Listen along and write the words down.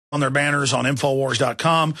on their banners on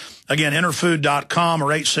Infowars.com. Again, Interfood.com or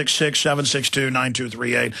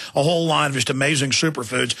 866-762-9238. A whole line of just amazing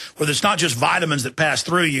superfoods where it's not just vitamins that pass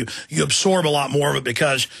through you. You absorb a lot more of it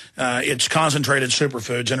because it's concentrated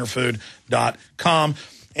superfoods, Interfood.com.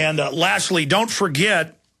 And lastly, don't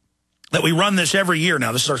forget that we run this every year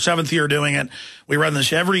now. This is our 7th year doing it. We run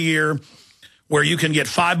this every year, where you can get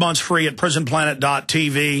 5 months free at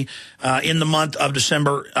prisonplanet.tv in the month of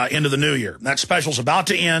December into the new year. That special's about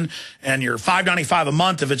to end, and you're $5.95 a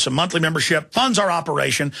month if it's a monthly membership. Funds our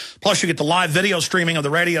operation. Plus, you get the live video streaming of the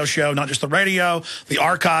radio show, not just the radio, the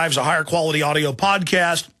archives, a higher quality audio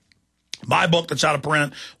podcast, my book that's out of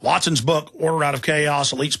print, Watson's book, Order Out of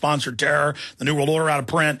Chaos, Elite Sponsored Terror, The New World Order out of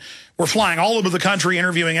print. We're flying all over the country,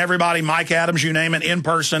 interviewing everybody, Mike Adams, you name it, in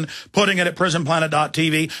person, putting it at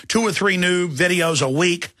prisonplanet.tv, 2 or 3 new videos a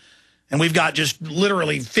week. And we've got just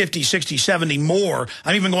literally 50, 60, 70 more.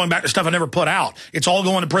 I'm even going back to stuff I never put out. It's all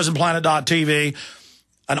going to prisonplanet.tv.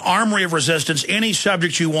 An armory of resistance, any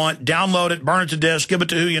subject you want, download it, burn it to disk, give it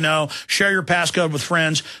to who you know, share your passcode with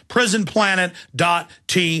friends,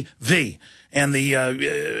 prisonplanet.tv. And the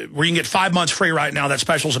where you can get 5 months free right now. That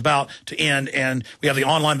special's about to end. And we have the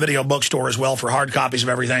online video bookstore as well for hard copies of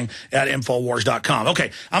everything at Infowars.com.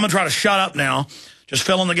 Okay, I'm going to try to shut up now. Just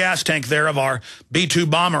filling the gas tank there of our B-2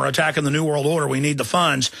 bomber attacking the New World Order. We need the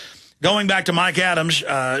funds. Going back to Mike Adams,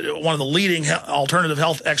 one of the leading alternative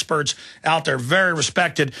health experts out there, very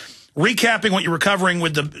respected, recapping what you were covering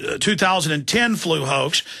with the 2010 flu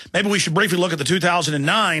hoax. Maybe we should briefly look at the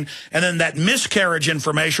 2009, and then that miscarriage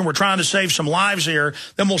information. We're trying to save some lives here.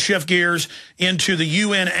 Then we'll shift gears into the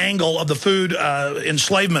UN angle of the food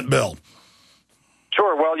enslavement bill.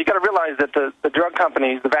 Sure. Well, you got to realize that the drug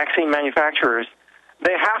companies, the vaccine manufacturers,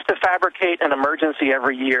 they have to fabricate an emergency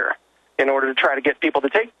every year in order to try to get people to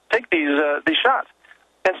take these shots.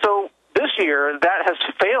 And so this year, that has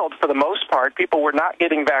failed for the most part. People were not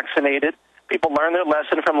getting vaccinated. People learned their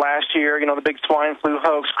lesson from last year. You know, the big swine flu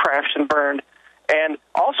hoax crashed and burned. And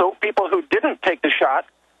also people who didn't take the shot,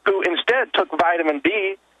 who instead took vitamin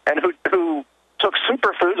D and who took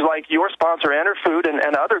superfoods like your sponsor, Interfood,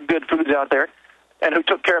 and other good foods out there, and who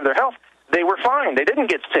took care of their health, they were fine. They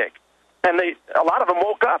didn't get sick. And a lot of them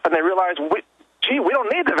woke up and they realized, gee, we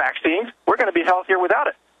don't need the vaccines. We're going to be healthier without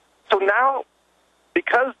it. So now,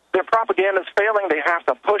 because their propaganda is failing, they have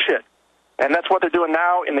to push it. And that's what they're doing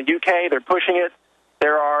now in the UK. They're pushing it.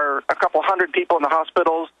 There are a couple hundred people in the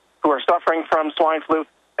hospitals who are suffering from swine flu,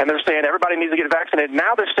 and they're saying everybody needs to get vaccinated.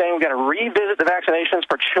 Now they're saying we've got to revisit the vaccinations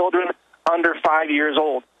for children under 5 years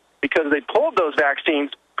old, because they pulled those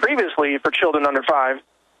vaccines previously for children under 5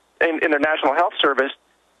 in their National Health Service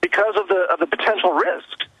because of the potential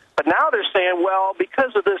risks. But now they're saying, well,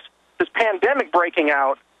 because of this pandemic breaking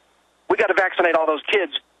out, we got to vaccinate all those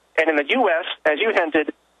kids. And in the U.S., as you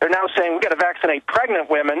hinted, they're now saying we got to vaccinate pregnant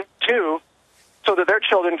women, too, so that their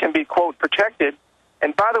children can be, quote, protected.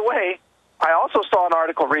 And by the way, I also saw an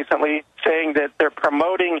article recently saying that they're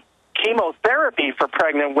promoting chemotherapy for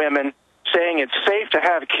pregnant women, saying it's safe to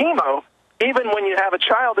have chemo even when you have a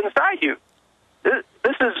child inside you. This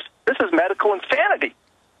is medical insanity.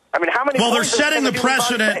 I mean, how many? Well, they're setting the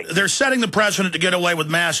precedent. They're setting the precedent to get away with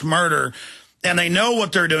mass murder, and they know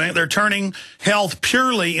what they're doing. They're turning health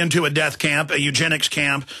purely into a death camp, a eugenics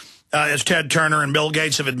camp, as Ted Turner and Bill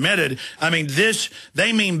Gates have admitted. I mean,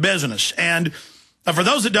 they mean business. And for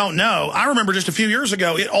those that don't know, I remember just a few years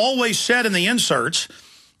ago, it always said in the inserts,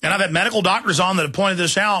 and I've had medical doctors on that have pointed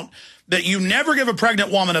this out, that you never give a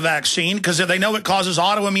pregnant woman a vaccine because they know it causes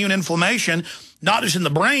autoimmune inflammation, not just in the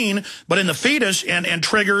brain, but in the fetus, and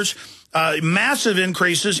triggers massive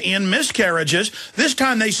increases in miscarriages. This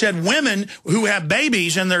time they said women who have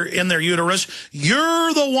babies in their uterus,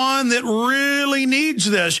 you're the one that really needs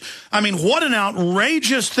this. I mean, what an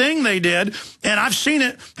outrageous thing they did. And I've seen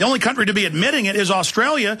it. The only country to be admitting it is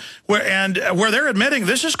Australia, where they're admitting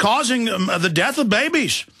this is causing the death of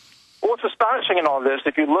babies. Well, what's astonishing in all this,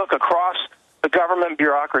 if you look across the government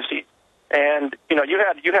bureaucracy, and you know, you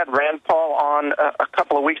had Rand Paul on a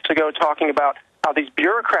couple of weeks ago talking about how these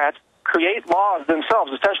bureaucrats create laws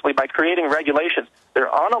themselves, essentially by creating regulations. They're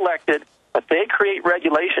unelected, but they create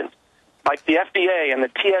regulations like the FDA and the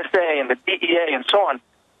TSA and the DEA and so on.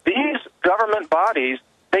 These government bodies,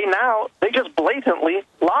 they just blatantly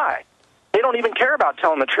lie. They don't even care about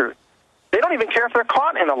telling the truth. They don't even care if they're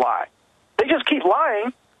caught in a lie. They just keep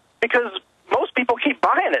lying because most people keep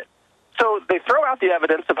buying it. So they throw out the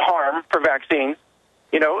evidence of harm for vaccines.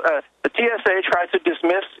 You know, the TSA tries to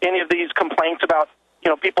dismiss any of these complaints about,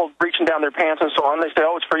 you know, people reaching down their pants and so on. They say,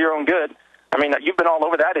 oh, it's for your own good. I mean, you've been all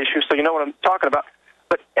over that issue, so you know what I'm talking about.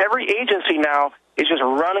 But every agency now is just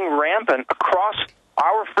running rampant across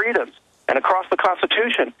our freedoms and across the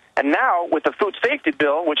Constitution. And now with the food safety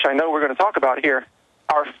bill, which I know we're going to talk about here,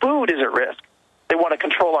 our food is at risk. They want to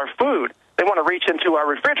control our food. They want to reach into our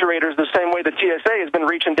refrigerators the same way the TSA has been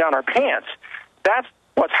reaching down our pants. That's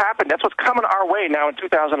what's happened. That's what's coming our way now in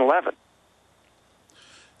 2011.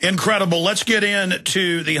 Incredible. Let's get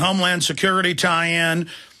into the Homeland Security tie-in.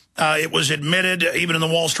 It was admitted, even in the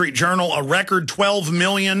Wall Street Journal, a record $12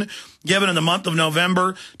 million given in the month of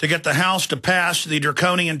November to get the House to pass the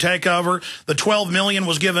draconian takeover. The $12 million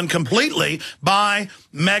was given completely by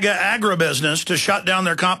mega agribusiness to shut down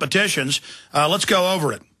their competitions. Let's go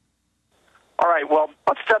over it. All right. Well,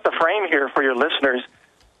 let's set the frame here for your listeners.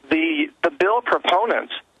 The bill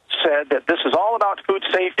proponents said that this is all about food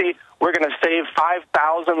safety. We're going to save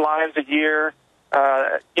 5,000 lives a year.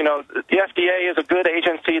 The FDA is a good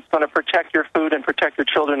agency. It's going to protect your food and protect your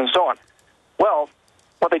children and so on. Well,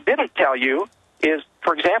 what they didn't tell you is,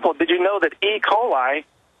 for example, did you know that E. coli,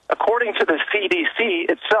 according to the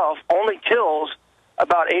CDC itself, only kills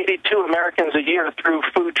about 82 Americans a year through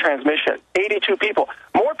food transmission? 82 people.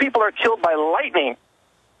 More people are killed by lightning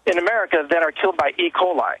in America than are killed by E.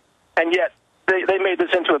 coli. And yet they made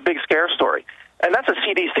this into a big scare story. And that's a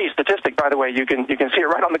CDC statistic, by the way. You can see it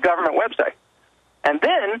right on the government website. And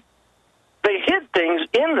then they hid things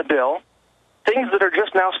in the bill, things that are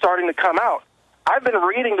just now starting to come out. I've been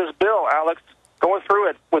reading this bill, Alex, going through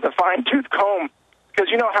it with a fine-tooth comb, because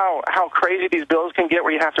you know how crazy these bills can get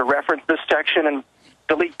where you have to reference this section and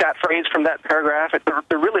delete that phrase from that paragraph.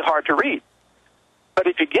 They're really hard to read. But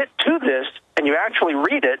if you get to this and you actually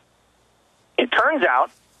read it, it turns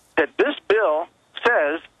out that this bill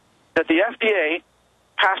says that the FDA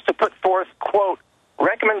has to put forth, quote,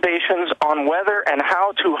 recommendations on whether and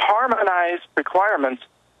how to harmonize requirements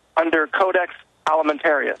under Codex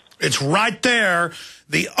Alimentarius. It's right there.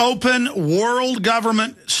 The open world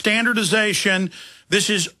government standardization. This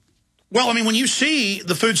is, well, I mean, when you see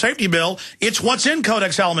the food safety bill, it's what's in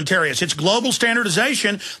Codex Alimentarius. It's global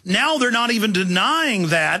standardization. Now they're not even denying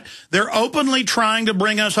that. They're openly trying to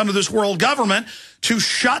bring us under this world government to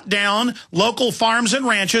shut down local farms and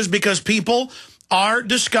ranches because people are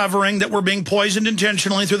discovering that we're being poisoned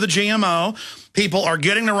intentionally through the GMO. People are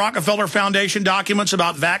getting the Rockefeller Foundation documents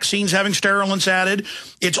about vaccines having sterilants added.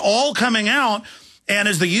 It's all coming out. And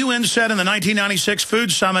as the UN said in the 1996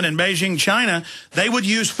 Food Summit in Beijing, China, they would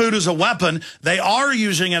use food as a weapon. They are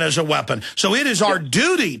using it as a weapon. So it is our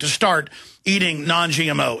duty to start eating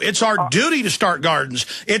non-GMO. It's our duty to start gardens.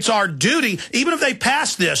 It's our duty, even if they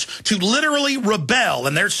pass this, to literally rebel.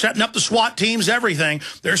 And they're setting up the SWAT teams, everything.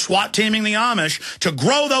 They're SWAT teaming the Amish to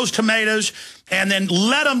grow those tomatoes and then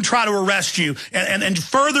let them try to arrest you and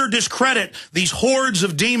further discredit these hordes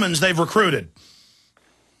of demons they've recruited.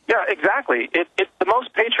 Yeah, exactly. It's the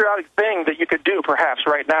most patriotic thing that you could do, perhaps,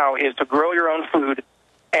 right now, is to grow your own food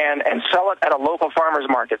and sell it at a local farmer's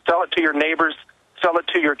market. Sell it to your neighbors. Sell it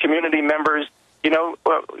to your community members.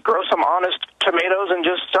 Grow some honest tomatoes and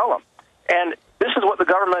just sell them. And this is what the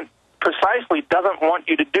government precisely doesn't want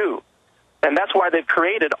you to do. And that's why they've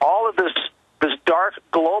created all of this dark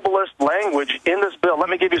globalist language in this bill. Let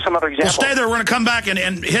me give you some other examples. Well, stay there. We're going to come back and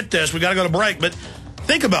hit this. We've got to go to break. But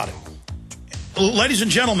think about it. Ladies and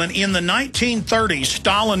gentlemen, in the 1930s,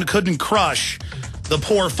 Stalin couldn't crush the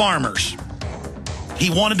poor farmers. He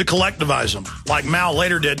wanted to collectivize them, like Mao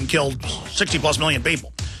later did and killed 60-plus million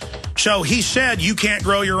people. So he said you can't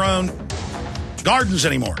grow your own gardens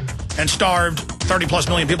anymore and starved 30-plus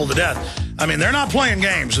million people to death. I mean, they're not playing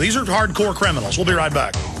games. These are hardcore criminals. We'll be right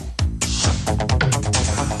back.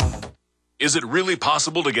 Is it really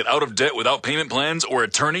possible to get out of debt without payment plans or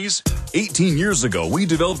attorneys? 18 years ago, we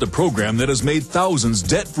developed a program that has made thousands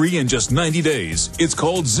debt-free in just 90 days. It's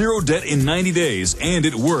called Zero Debt in 90 Days, and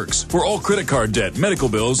it works for all credit card debt, medical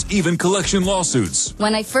bills, even collection lawsuits.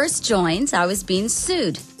 When I first joined, I was being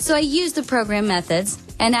sued. So I used the program methods,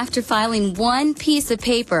 and after filing one piece of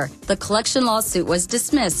paper, the collection lawsuit was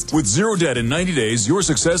dismissed. With Zero Debt in 90 days, your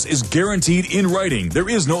success is guaranteed in writing. There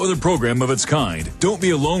is no other program of its kind. Don't be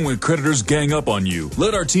alone when creditors gang up on you.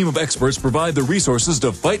 Let our team of experts provide the resources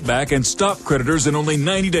to fight back and stop creditors in only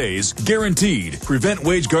 90 days, guaranteed. Prevent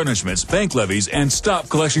wage garnishments, bank levies, and stop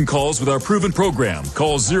collection calls with our proven program.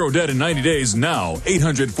 Call Zero Debt in 90 days now,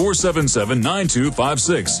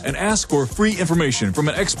 800-477-9256, and ask for free information from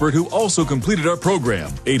an expert who also completed our program.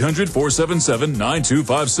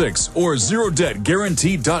 800-477-9256 or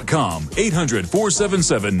ZeroDebtGuaranteed.com.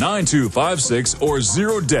 800-477-9256 or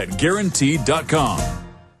ZeroDebtGuaranteed.com.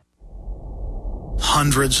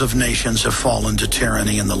 Hundreds of nations have fallen to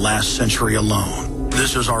tyranny in the last century alone.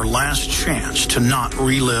 This is our last chance to not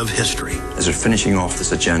relive history. As we're finishing off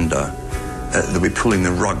this agenda, they'll be pulling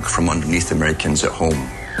the rug from underneath Americans at home.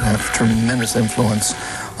 They have tremendous influence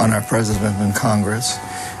on our president and Congress,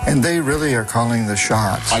 and they really are calling the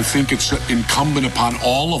shots. I think it's incumbent upon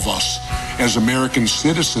all of us as American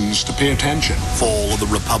citizens to pay attention. Fall of the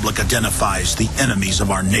Republic identifies the enemies of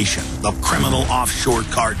our nation, the criminal offshore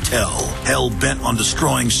cartel, hell-bent on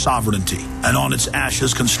destroying sovereignty, and on its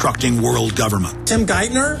ashes constructing world government. Tim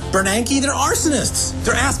Geithner, Bernanke, they're arsonists.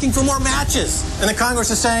 They're asking for more matches. And the Congress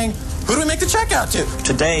is saying, who do we make the check out to?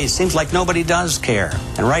 Today, it seems like nobody does care.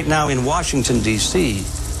 And right now in Washington, D.C.,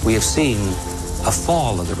 we have seen a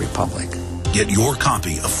fall of the Republic. Get your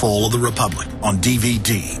copy of Fall of the Republic on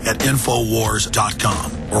DVD at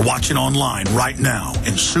Infowars.com or watch it online right now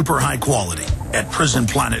in super high quality at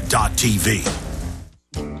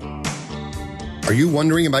PrisonPlanet.tv. Are you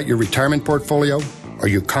wondering about your retirement portfolio? Are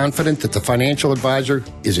you confident that the financial advisor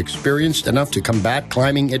is experienced enough to combat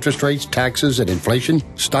climbing interest rates, taxes, and inflation?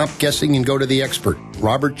 Stop guessing and go to the expert,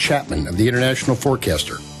 Robert Chapman of the International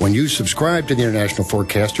Forecaster. When you subscribe to the International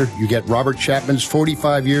Forecaster, you get Robert Chapman's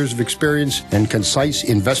 45 years of experience and concise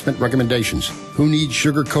investment recommendations. Who needs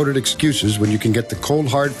sugar-coated excuses when you can get the cold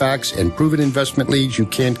hard facts and proven investment leads you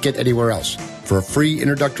can't get anywhere else? For a free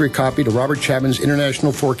introductory copy to Robert Chapman's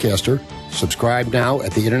International Forecaster, subscribe now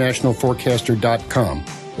at theInternationalForecaster.com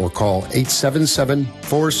or call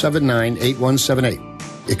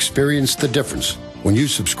 877-479-8178. Experience the difference. When you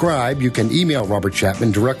subscribe, you can email Robert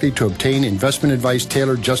Chapman directly to obtain investment advice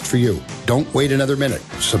tailored just for you. Don't wait another minute.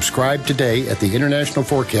 Subscribe today at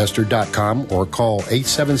theInternationalForecaster.com or call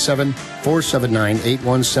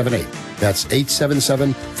 877-479-8178. That's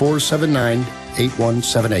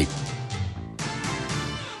 877-479-8178.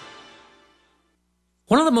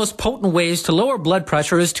 One of the most potent ways to lower blood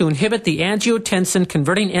pressure is to inhibit the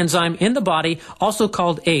angiotensin-converting enzyme in the body, also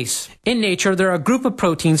called ACE. In nature, there are a group of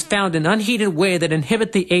proteins found in unheated whey that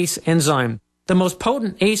inhibit the ACE enzyme. The most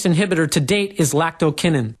potent ACE inhibitor to date is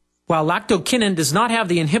lactokinin. While lactokinin does not have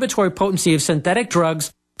the inhibitory potency of synthetic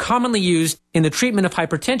drugs commonly used in the treatment of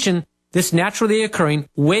hypertension, this naturally occurring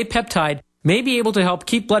whey peptide may be able to help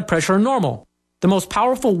keep blood pressure normal. The most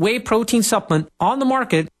powerful whey protein supplement on the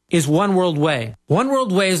market is One World Whey. One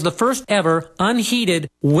World Whey is the first ever unheated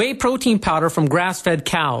whey protein powder from grass-fed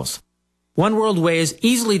cows. One World Whey is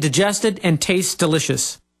easily digested and tastes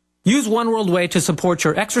delicious. Use One World Whey to support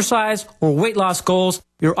your exercise or weight loss goals,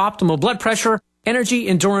 your optimal blood pressure, energy,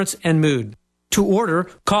 endurance, and mood. To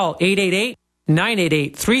order, call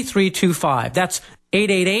 888-988-3325. That's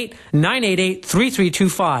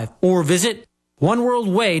 888-988-3325. Or visit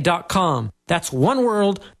oneworldwhey.com. That's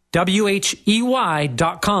oneworld.com.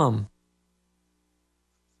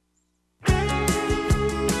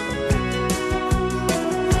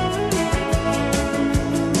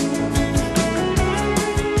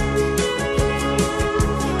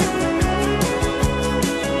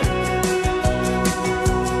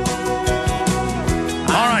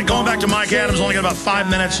 Going back to Mike Adams, only got about 5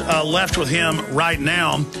 minutes left with him right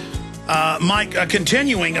now. Mike,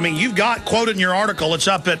 continuing, I mean, you've got quoted in your article, it's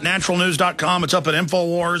up at naturalnews.com, it's up at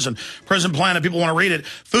InfoWars and Prison Planet, people want to read it.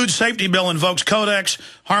 Food safety bill invokes Codex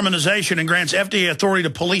harmonization and grants FDA authority to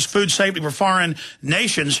police food safety for foreign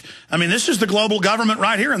nations. I mean, this is the global government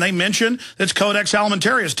right here, and they mention it's Codex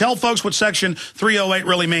Alimentarius. Tell folks what Section 308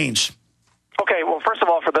 really means. Okay, well, first of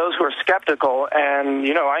all, for those who are skeptical, and,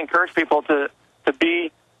 you know, I encourage people to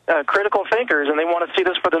be critical thinkers, and they want to see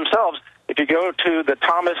this for themselves. If you go to the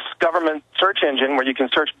Thomas government search engine where you can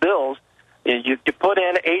search bills, you put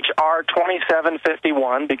in HR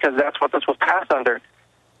 2751 because that's what this was passed under,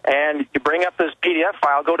 and you bring up this PDF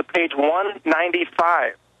file, go to page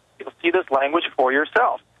 195. You'll see this language for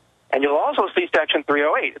yourself. And you'll also see Section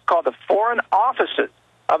 308. It's called the Foreign Offices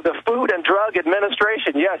of the Food and Drug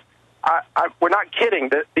Administration. Yes, we're not kidding.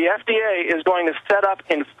 The FDA is going to set up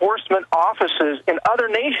enforcement offices in other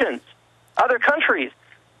nations, other countries,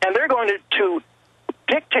 and they're going to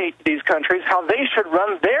dictate to these countries how they should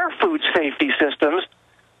run their food safety systems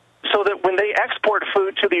so that when they export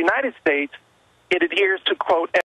food to the United States, it adheres to, quote,